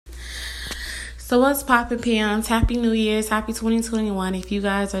So what's poppin' peons? Happy New Year's, happy 2021. If you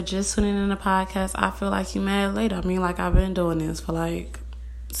guys are just tuning in the podcast, I feel like you mad late. I mean, like I've been doing this for like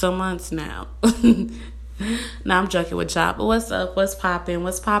some months now. Nah, I'm joking with y'all. But what's up? What's poppin'?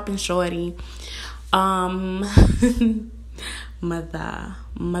 What's poppin', shorty? Mother.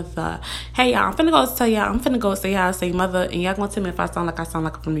 Hey y'all, I'm finna go say how I say mother, and y'all gonna tell me if I sound like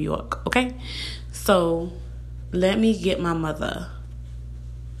I'm from New York, okay? So let me get my mother.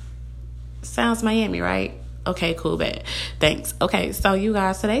 Sounds Miami, right? Okay, cool, bad. Thanks. Okay, so you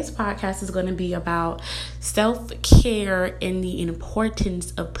guys, today's podcast is going to be about self-care and the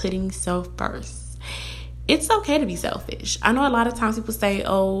importance of putting self first. It's okay to be selfish. I know a lot of times people say,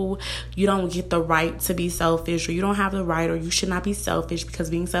 oh, you don't get the right to be selfish, or you don't have the right, or you should not be selfish because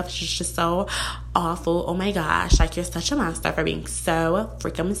being selfish is just so awful. Oh my gosh, like you're such a monster for being so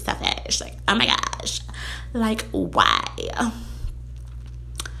freaking selfish. Like, oh my gosh, like why?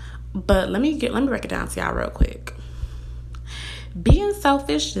 But let me break it down to y'all real quick. Being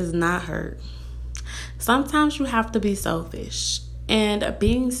selfish does not hurt. Sometimes you have to be selfish. And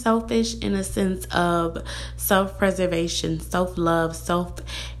being selfish in a sense of self-preservation, self-love,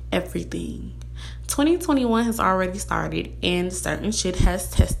 self-everything. 2021 has already started and certain shit has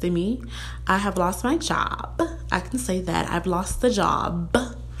tested me. I have lost my job. I can say that. I've lost the job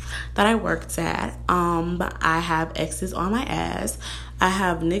that I worked at. I have exes on my ass. I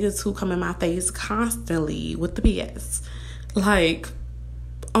have niggas who come in my face constantly with the BS. Like,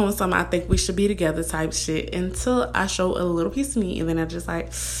 on some I think we should be together type shit, until I show a little piece of me, and then I'm just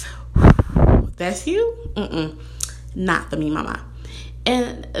like, that's you? Not for me, mama.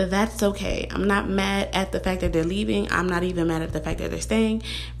 And that's okay. I'm not mad at the fact that they're leaving. I'm not even mad at the fact that they're staying.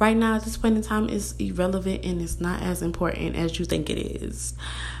 Right now, at this point in time, it's irrelevant and it's not as important as you think it is.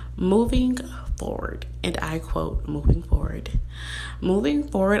 Moving forward, and I quote, moving forward,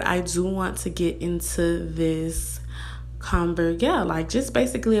 I do want to get into this just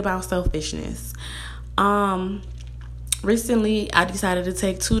basically about selfishness. Recently I decided to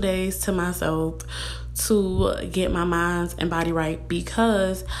take 2 days to myself to get my mind and body right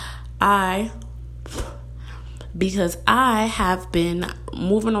because I have been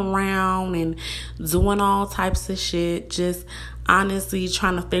moving around and doing all types of shit, just honestly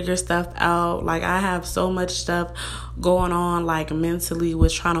trying to figure stuff out. Like, I have so much stuff going on, like mentally,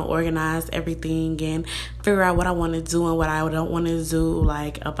 with trying to organize everything and figure out what I want to do and what I don't want to do,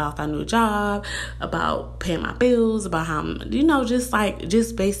 like about that new job, about paying my bills, about how I'm,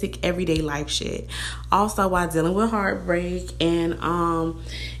 just basic everyday life shit. Also, while dealing with heartbreak and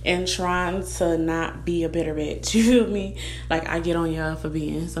trying to not be a bitter bitch, you feel me? Like, I get on y'all for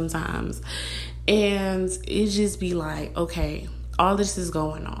being sometimes. And it just be like, okay, all this is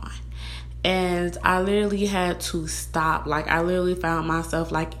going on. And I literally had to stop. Like, I literally found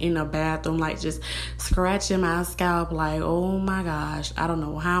myself, like, in a bathroom, like, just scratching my scalp, like, oh my gosh, I don't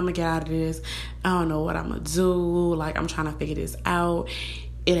know how I'm gonna get out of this. I don't know what I'm gonna do. Like, I'm trying to figure this out.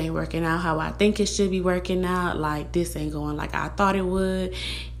 It ain't working out how I think it should be working out. Like, this ain't going like I thought it would.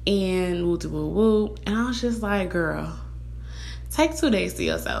 And woo. And I was just like, girl, take 2 days to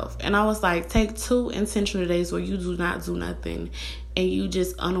yourself. And I was like, take 2 intentional days where you do not do nothing and you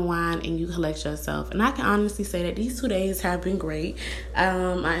just unwind and you collect yourself. And I can honestly say that these 2 days have been great. I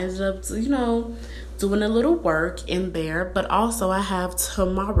ended up, doing a little work in there, but also I have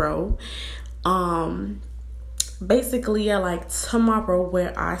tomorrow, tomorrow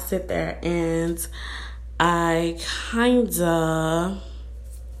where I sit there and I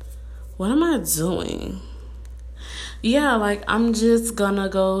what am I doing? Yeah, like, I'm just gonna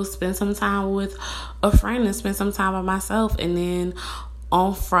go spend some time with a friend and spend some time by myself. And then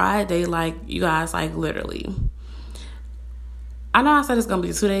on Friday, like, you guys, like, literally, I know I said it's gonna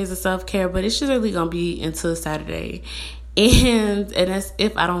be 2 days of self-care, but it's just really gonna be until Saturday. And that's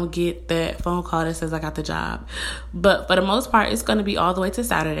if I don't get that phone call that says I got the job. But for the most part, it's gonna be all the way to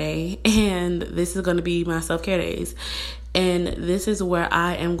Saturday. And this is gonna be my self-care days. And this is where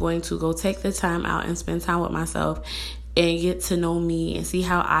I am going to go take the time out and spend time with myself and get to know me and see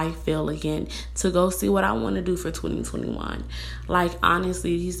how I feel again, to go see what I want to do for 2021. Like,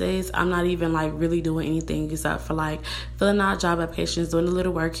 honestly, these days, I'm not even, like, really doing anything except for, like, filling out job applications, doing a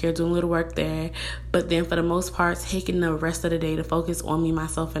little work here, doing a little work there. But then, for the most part, taking the rest of the day to focus on me,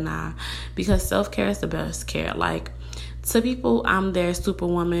 myself, and I. Because self-care is the best care. Like, to people, I'm their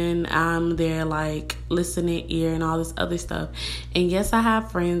superwoman. I'm their, like, listening ear and all this other stuff. And yes, I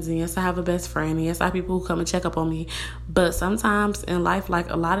have friends. And yes, I have a best friend. And yes, I have people who come and check up on me. But sometimes in life,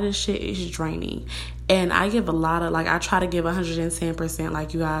 like, a lot of this shit is draining. And I give a lot of, like, I try to give 110%.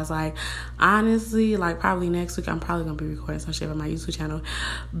 Like, you guys, like, honestly, like, probably next week, I'm probably going to be recording some shit on my YouTube channel.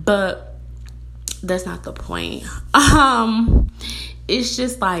 But that's not the point. It's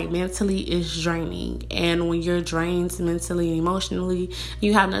just like mentally it's draining, and when you're drained mentally and emotionally,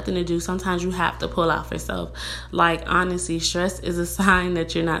 you have nothing to do. Sometimes you have to pull out for self. Like, honestly, stress is a sign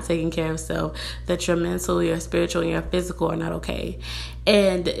that you're not taking care of self, that your mental, your spiritual, and your physical are not okay.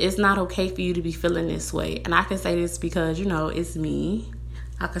 And it's not okay for you to be feeling this way. And I can say this because, you know, it's me.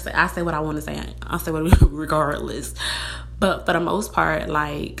 I say what I want to say. I'll say what regardless. But for the most part,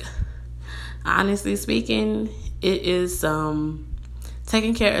 like, honestly speaking, it is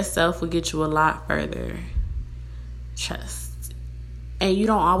taking care of self will get you a lot further. Trust. And you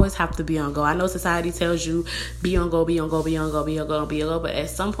don't always have to be on go. I know society tells you be on go, be on go, be on go, be on go, be on go. But at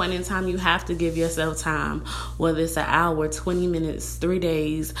some point in time, you have to give yourself time. Whether it's an hour, 20 minutes, 3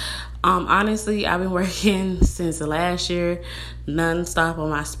 days. Honestly, I've been working since last year, nonstop on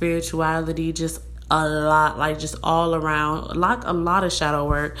my spirituality, just a lot, like just all around, like a lot of shadow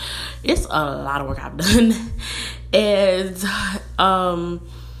work. It's a lot of work I've done. And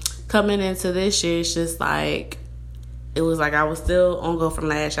coming into this year, it's just like, it was like I was still on go from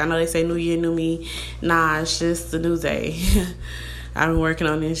last year. I know they say new year, new me. Nah, it's just a new day. I've been working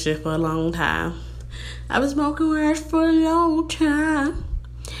on this shit for a long time. I've been smoking weed for a long time.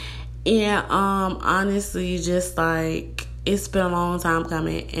 And honestly, just like, it's been a long time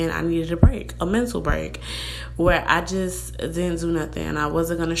coming, and I needed a break, a mental break, where I just didn't do nothing, and I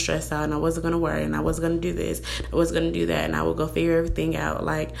wasn't going to stress out, and I wasn't going to worry, and I wasn't going to do this, I wasn't going to do that, and I would go figure everything out,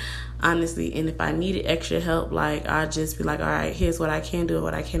 like, honestly. And if I needed extra help, like, I'd just be like, all right, here's what I can do and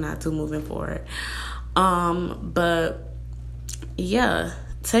what I cannot do moving forward. But yeah,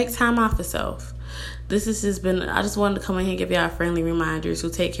 take time off for self. This has just been, I just wanted to come in here and give y'all friendly reminders to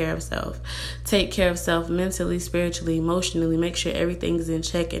take care of self. Take care of self mentally, spiritually, emotionally. Make sure everything's in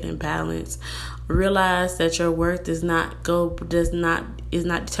check and in balance. Realize that your worth is not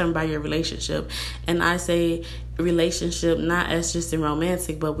determined by your relationship. And I say relationship not as just in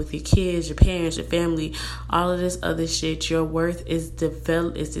romantic, but with your kids, your parents, your family, all of this other shit. Your worth is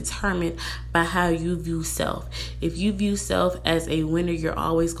determined by how you view self. If you view self as a winner, you're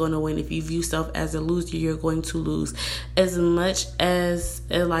always going to win. If you view self as a loser, you're going to lose. As much as,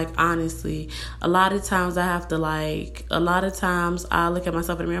 like, honestly, a lot of times I look at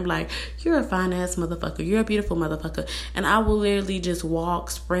myself in the mirror and be like, you're a fine ass motherfucker, you're a beautiful motherfucker, and I will literally just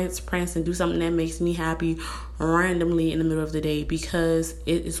walk, sprint, prance, and do something that makes me happy randomly in the middle of the day, because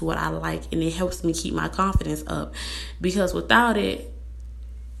it is what I like, and it helps me keep my confidence up. Because without it,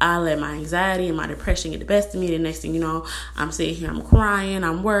 I let my anxiety and my depression get the best of me. The next thing you know, I'm sitting here, I'm crying,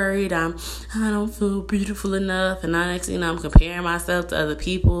 I'm worried, I don't feel beautiful enough, and the next thing you know, I'm comparing myself to other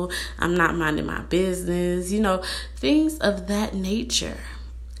people, I'm not minding my business, things of that nature.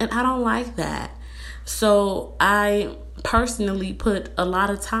 And I don't like that. So I personally put a lot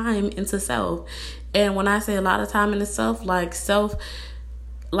of time into self. And when I say a lot of time into self, like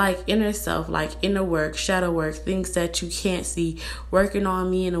inner self, like inner work, shadow work, things that you can't see, working on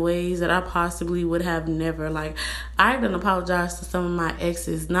me in ways that I possibly would have never. Like, I've done apologize to some of my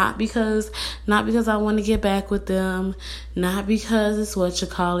exes, not because I want to get back with them, not because it's what you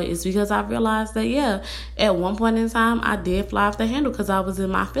call it. It's because I realized that, yeah, at one point in time, I did fly off the handle because I was in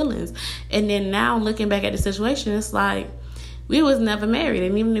my feelings. And then now looking back at the situation, it's like, we was never married,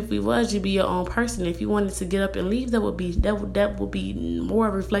 and even if we was, you'd be your own person. If you wanted to get up and leave, that would be more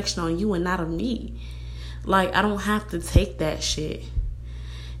a reflection on you and not on me. Like, I don't have to take that shit.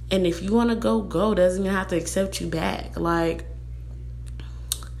 And if you want to go. Doesn't mean I have to accept you back. Like,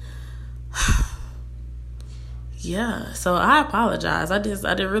 yeah. So I apologize. I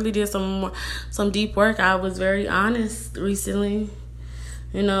really did some deep work. I was very honest recently.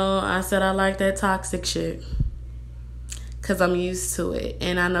 I said I like that toxic shit, because I'm used to it.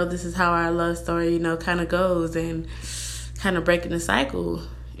 And I know this is how our love story, kind of goes, and kind of breaking the cycle,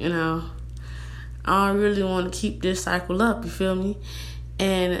 I don't really want to keep this cycle up, you feel me?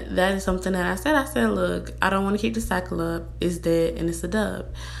 And that is something that I said, look, I don't want to keep the cycle up. It's dead and it's a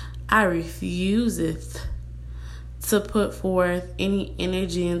dub. I refuse it to put forth any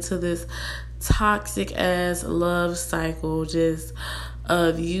energy into this toxic ass love cycle, just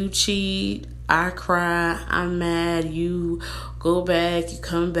of you cheat, I cry, I'm mad, you go back, you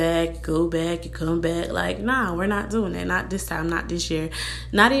come back, go back, you come back. Like, nah, we're not doing that. Not this time, not this year.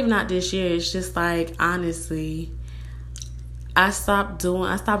 Not even not this year. It's just like, honestly, I stopped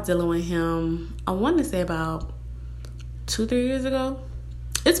dealing with him, I want to say about 2-3 years ago.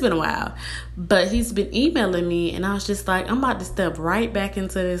 It's been a while. But he's been emailing me, and I was just like, I'm about to step right back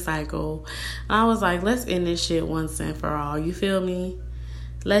into this cycle. And I was like, let's end this shit once and for all. You feel me?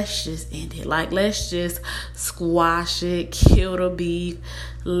 let's just end it. Like, let's just squash it, kill the beef.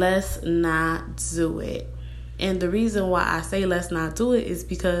 Let's not do it. And the reason why I say let's not do it is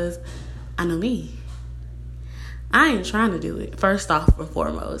because I know me. I ain't trying to do it, first off and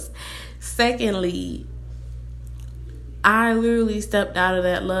foremost. Secondly, I literally stepped out of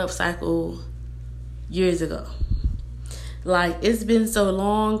that love cycle years ago. Like, it's been so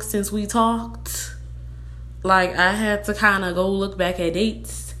long since we talked. Like, I had to kind of go look back at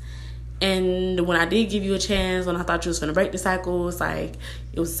dates. And when I did give you a chance, when I thought you was going to break the cycle, it's like,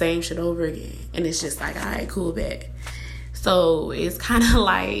 it was the same shit over again. And it's just like, all right, cool, bet. So, it's kind of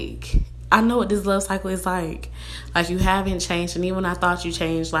like, I know what this love cycle is like. Like, you haven't changed. And even when I thought you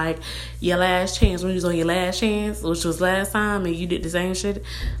changed, like, your last chance, when you was on your last chance, which was last time, and you did the same shit.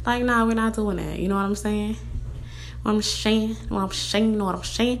 Like, nah, we're not doing that. You know what I'm saying? What I'm saying? You know what I'm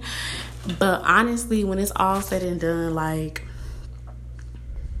saying? But honestly, when it's all said and done, like,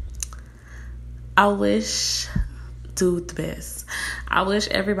 I wish dude the best. I wish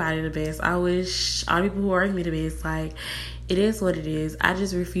everybody the best. I wish all people who work with me the best. Like, it is what it is. I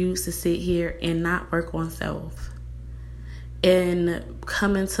just refuse to sit here and not work on self. And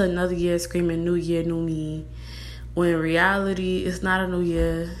come into another year screaming, new year, new me. When in reality, it's not a new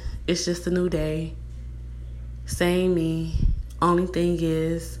year. It's just a new day. Same me. Only thing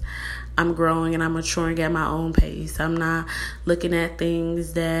is, I'm growing and I'm maturing at my own pace. I'm not looking at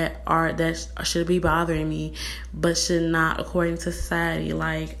things that should be bothering me, but should not according to society.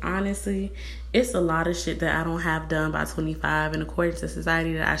 Like, honestly, it's a lot of shit that I don't have done by 25, and according to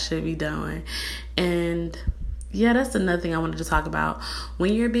society that I should be doing. And yeah, that's another thing I wanted to talk about.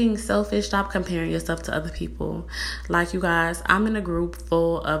 When you're being selfish, stop comparing yourself to other people. Like, you guys, I'm in a group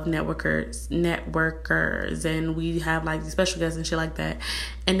full of networkers, and we have like these special guests and shit like that.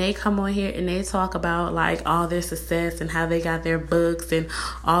 And they come on here and they talk about like all their success and how they got their books and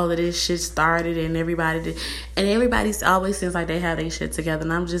all of this shit started, and everybody always seems like they have their shit together.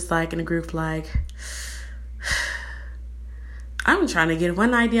 And I'm just like in a group like, I'm trying to get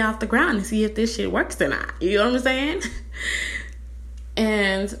one idea off the ground and see if this shit works or not. You know what I'm saying?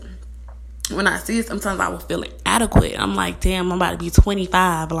 And when I see it, sometimes I will feel inadequate. I'm like, damn, I'm about to be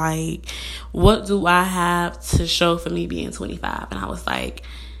 25. Like, what do I have to show for me being 25? And I was like,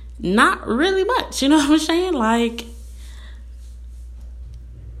 not really much. You know what I'm saying? Like,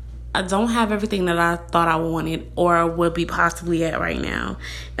 I don't have everything that I thought I wanted or would be possibly at right now.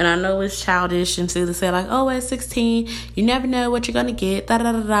 And I know it's childish and to say like, oh, at 16, you never know what you're going to get.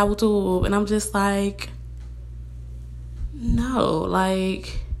 And I'm just like, no.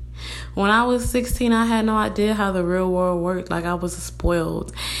 Like, when I was 16, I had no idea how the real world worked. Like, I was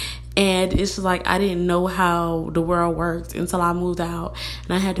spoiled. And it's just like, I didn't know how the world worked until I moved out.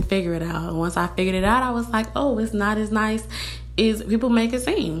 And I had to figure it out. And once I figured it out, I was like, oh, it's not as nice as people make it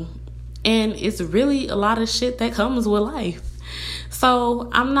seem. And it's really a lot of shit that comes with life. So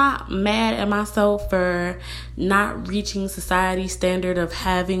I'm not mad at myself for not reaching society's standard of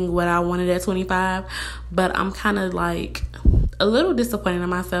having what I wanted at 25. But I'm kind of like a little disappointed in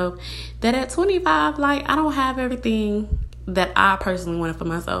myself that at 25, like, I don't have everything that I personally wanted for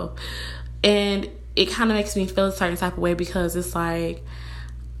myself. And it kind of makes me feel a certain type of way because it's like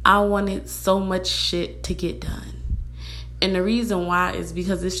I wanted so much shit to get done. And the reason why is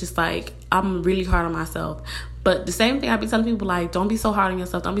because it's just like I'm really hard on myself. But the same thing I be telling people, like, don't be so hard on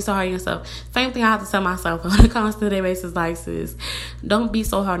yourself. Don't be so hard on yourself. Same thing I have to tell myself on a constant day basis, like, sis, don't be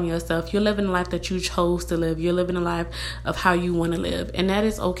so hard on yourself. You're living a life that you chose to live. You're living a life of how you want to live. And that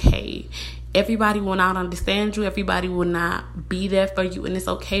is okay. Everybody will not understand you. Everybody will not be there for you. And it's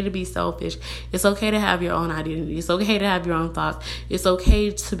okay to be selfish. It's okay to have your own identity. It's okay to have your own thoughts. It's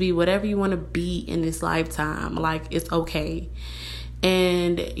okay to be whatever you want to be in this lifetime. Like, it's okay.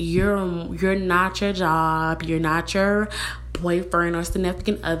 And you're not your job. You're not your boyfriend or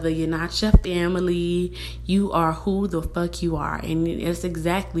significant other. You're not your family. You are who the fuck you are. And it's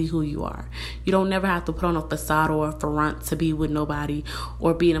exactly who you are. You don't never have to put on a facade or a front to be with nobody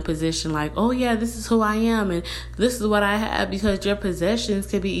or be in a position like, oh yeah, this is who I am and this is what I have, because your possessions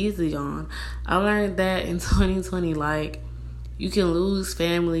can be easily gone. I learned that in 2020. Like, you can lose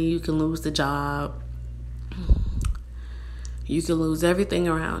family. You can lose the job. You can lose everything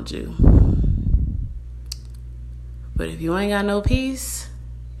around you. But if you ain't got no peace,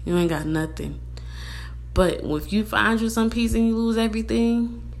 you ain't got nothing. But if you find you some peace and you lose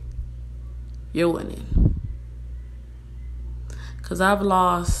everything, you're winning. Because I've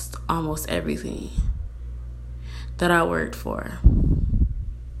lost almost everything that I worked for.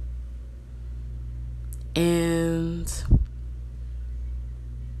 And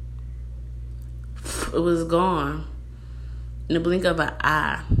it was gone. in the blink of an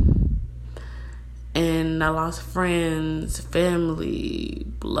eye. And I lost friends, family,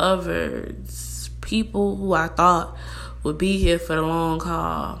 lovers, people who I thought would be here for the long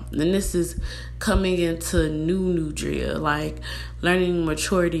haul. And this is coming into new drill, like learning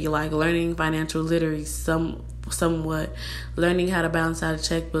maturity, like learning financial literacy somewhat, learning how to balance out a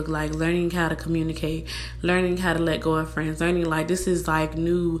checkbook, like learning how to communicate, learning how to let go of friends, learning like this is like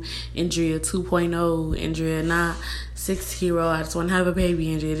new Andrea 2.0, Andrea, not 6-year-old, I just want to have a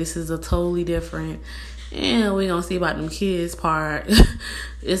baby Andrea. This is a totally different, and we gonna see about them kids part.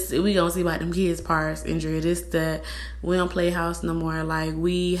 We gonna see about them kids parts, Andrea. This that we don't play house no more. Like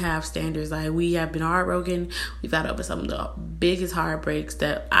we have standards. Like we have been heartbroken. We've got over some of the biggest heartbreaks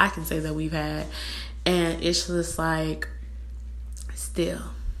that I can say that we've had. And it's just like, still,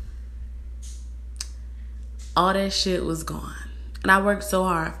 all that shit was gone. And I worked so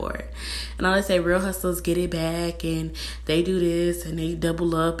hard for it. And I always say real hustlers get it back, and they do this, and they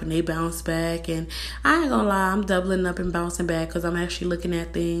double up, and they bounce back. And I ain't gonna lie, I'm doubling up and bouncing back because I'm actually looking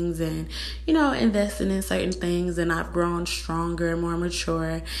at things and, investing in certain things. And I've grown stronger, more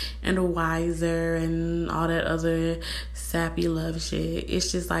mature, and wiser, and all that other sappy love shit.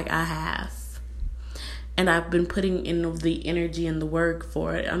 It's just like I have. And I've been putting in the energy and the work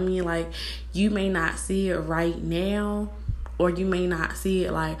for it. I mean, like, you may not see it right now, or you may not see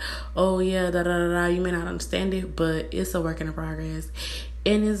it like, oh yeah, da-da-da-da. You may not understand it, but it's a work in progress.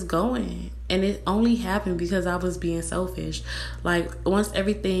 And it's going. And it only happened because I was being selfish. Like, once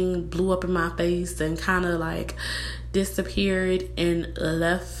everything blew up in my face and kind of, like, disappeared and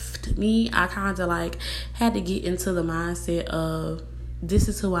left me, I kind of, like, had to get into the mindset of, this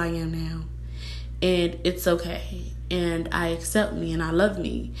is who I am now. And it's okay. And I accept me and I love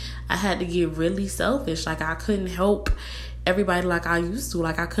me. I had to get really selfish. Like, I couldn't help everybody like I used to.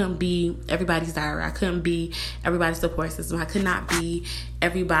 Like, I couldn't be everybody's diary. I couldn't be everybody's support system. I could not be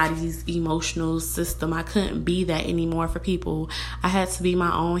everybody's emotional system. I couldn't be that anymore for people. I had to be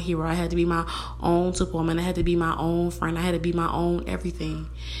my own hero. I had to be my own superwoman. I had to be my own friend. I had to be my own everything.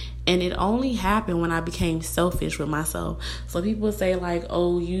 And it only happened when I became selfish with myself. So people say like,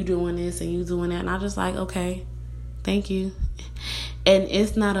 oh, you doing this and you doing that. And I'm just like, okay, thank you. And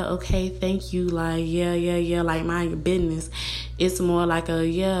it's not a okay, thank you, like, yeah, like mind your business. It's more like a,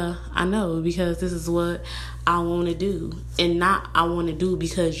 yeah, I know, because this is what I want to do. And not I want to do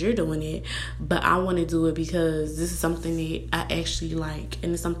because you're doing it, but I want to do it because this is something that I actually like,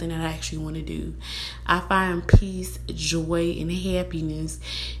 and it's something that I actually want to do. I find peace, joy, and happiness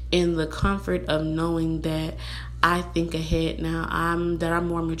in the comfort of knowing that I think ahead now. That I'm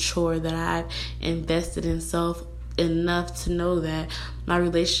more mature, that I've invested in self enough to know that my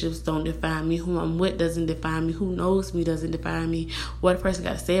relationships don't define me. Who I'm with doesn't define me. Who knows me doesn't define me. What a person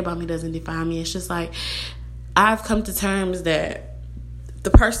got to say about me doesn't define me. It's just like I've come to terms that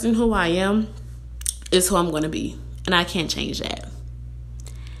the person who I am is who I'm going to be, and I can't change that.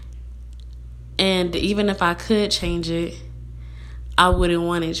 And even if I could change it, I wouldn't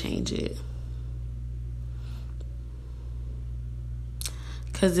want to change it,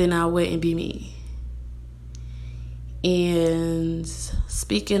 because then I wouldn't be me. And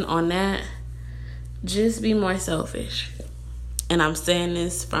speaking on that, just be more selfish. And I'm saying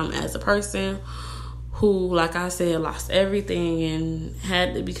this from as a person who, like I said, lost everything and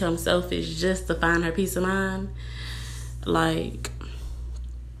had to become selfish just to find her peace of mind. Like,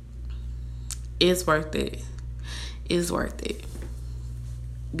 it's worth it. It's worth it.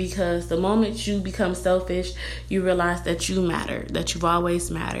 Because the moment you become selfish, you realize that you matter, that you've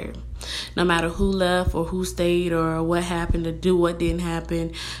always mattered. No matter who left or who stayed or what happened to do, what didn't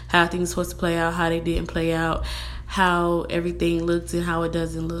happen, how things supposed to play out, how they didn't play out, how everything looks and how it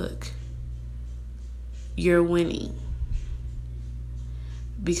doesn't look. You're winning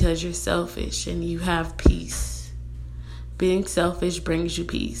because you're selfish and you have peace. Being selfish brings you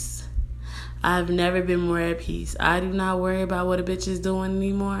peace. I've never been more at peace. I do not worry about what a bitch is doing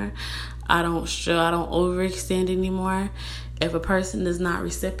anymore. I don't overextend anymore. If a person is not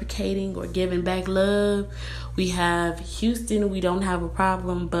reciprocating or giving back love, we have Houston. We don't have a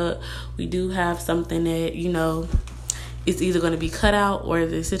problem, but we do have something that, it's either going to be cut out or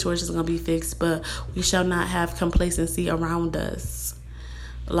the situation is going to be fixed, but we shall not have complacency around us.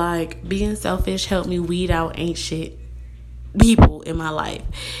 Like, being selfish helped me weed out ain't shit people in my life.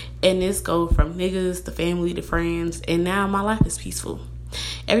 And this goes from niggas to family to friends, and now my life is peaceful.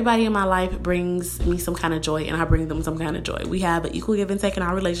 Everybody in my life brings me some kind of joy, and I bring them some kind of joy. We have an equal give and take in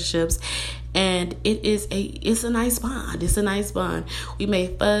our relationships, and it's a nice bond. It's a nice bond. We may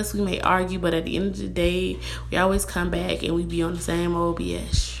fuss, we may argue, but at the end of the day, we always come back and we be on the same old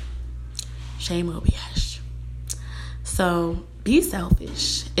BS. Shame old BS. So So be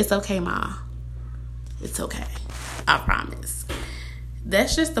selfish. It's okay, Ma. It's okay. I promise.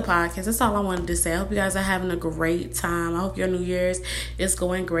 That's just the podcast. That's all I wanted to say. I hope you guys are having a great time. I hope your New Year's is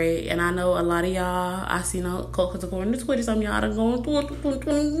going great. And I know a lot of y'all, I see because according to Twitter, some of y'all are going through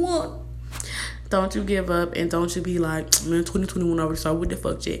 2021. Don't you give up, and don't you be like, man, 2021 already started. What the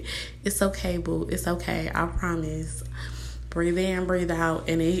fuck, shit? It's okay, boo. It's okay. I promise. Breathe in, breathe out,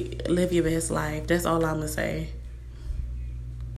 and live your best life. That's all I'm going to say.